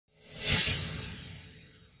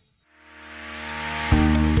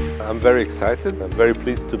I'm very excited. I'm very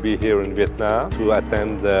pleased to be here in Vietnam to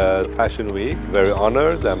attend the Fashion Week. Very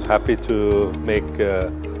honored. I'm happy to make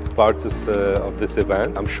part of this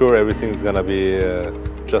event. I'm sure everything is going to be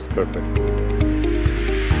just perfect.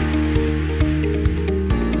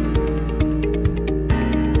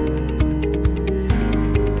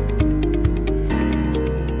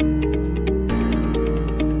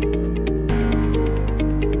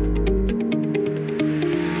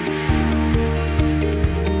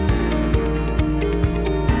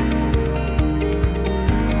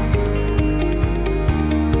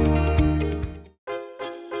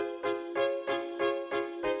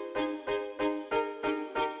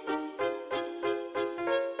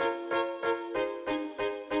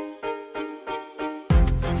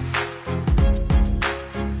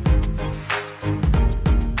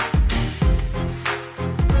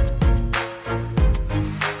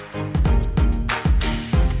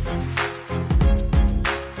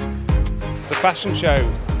 The fashion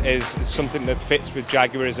show is something that fits with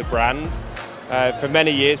Jaguar as a brand. For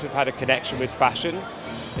many years we've had a connection with fashion.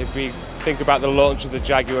 If we think about the launch of the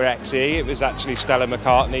Jaguar XE, it was actually Stella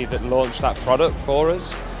McCartney that launched that product for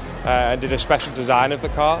us and did a special design of the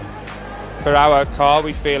car. For our car,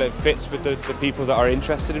 we feel it fits with the people that are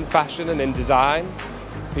interested in fashion and in design,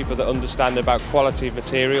 people that understand about quality of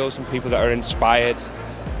materials and people that are inspired,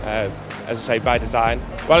 as I say, by design.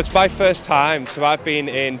 Well, it's my first time, so I've been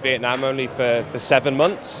in Vietnam only for 7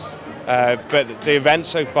 months, but the event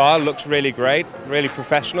so far looks really great, really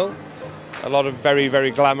professional. A lot of very,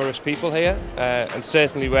 very glamorous people here, and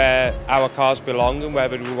certainly where our cars belong and where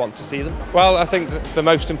we want to see them. Well, I think the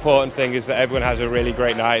most important thing is that everyone has a really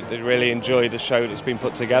great night, they really enjoy the show that's been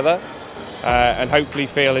put together, and hopefully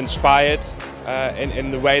feel inspired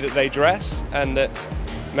in the way that they dress, and that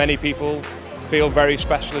many people feel very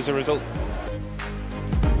special as a result.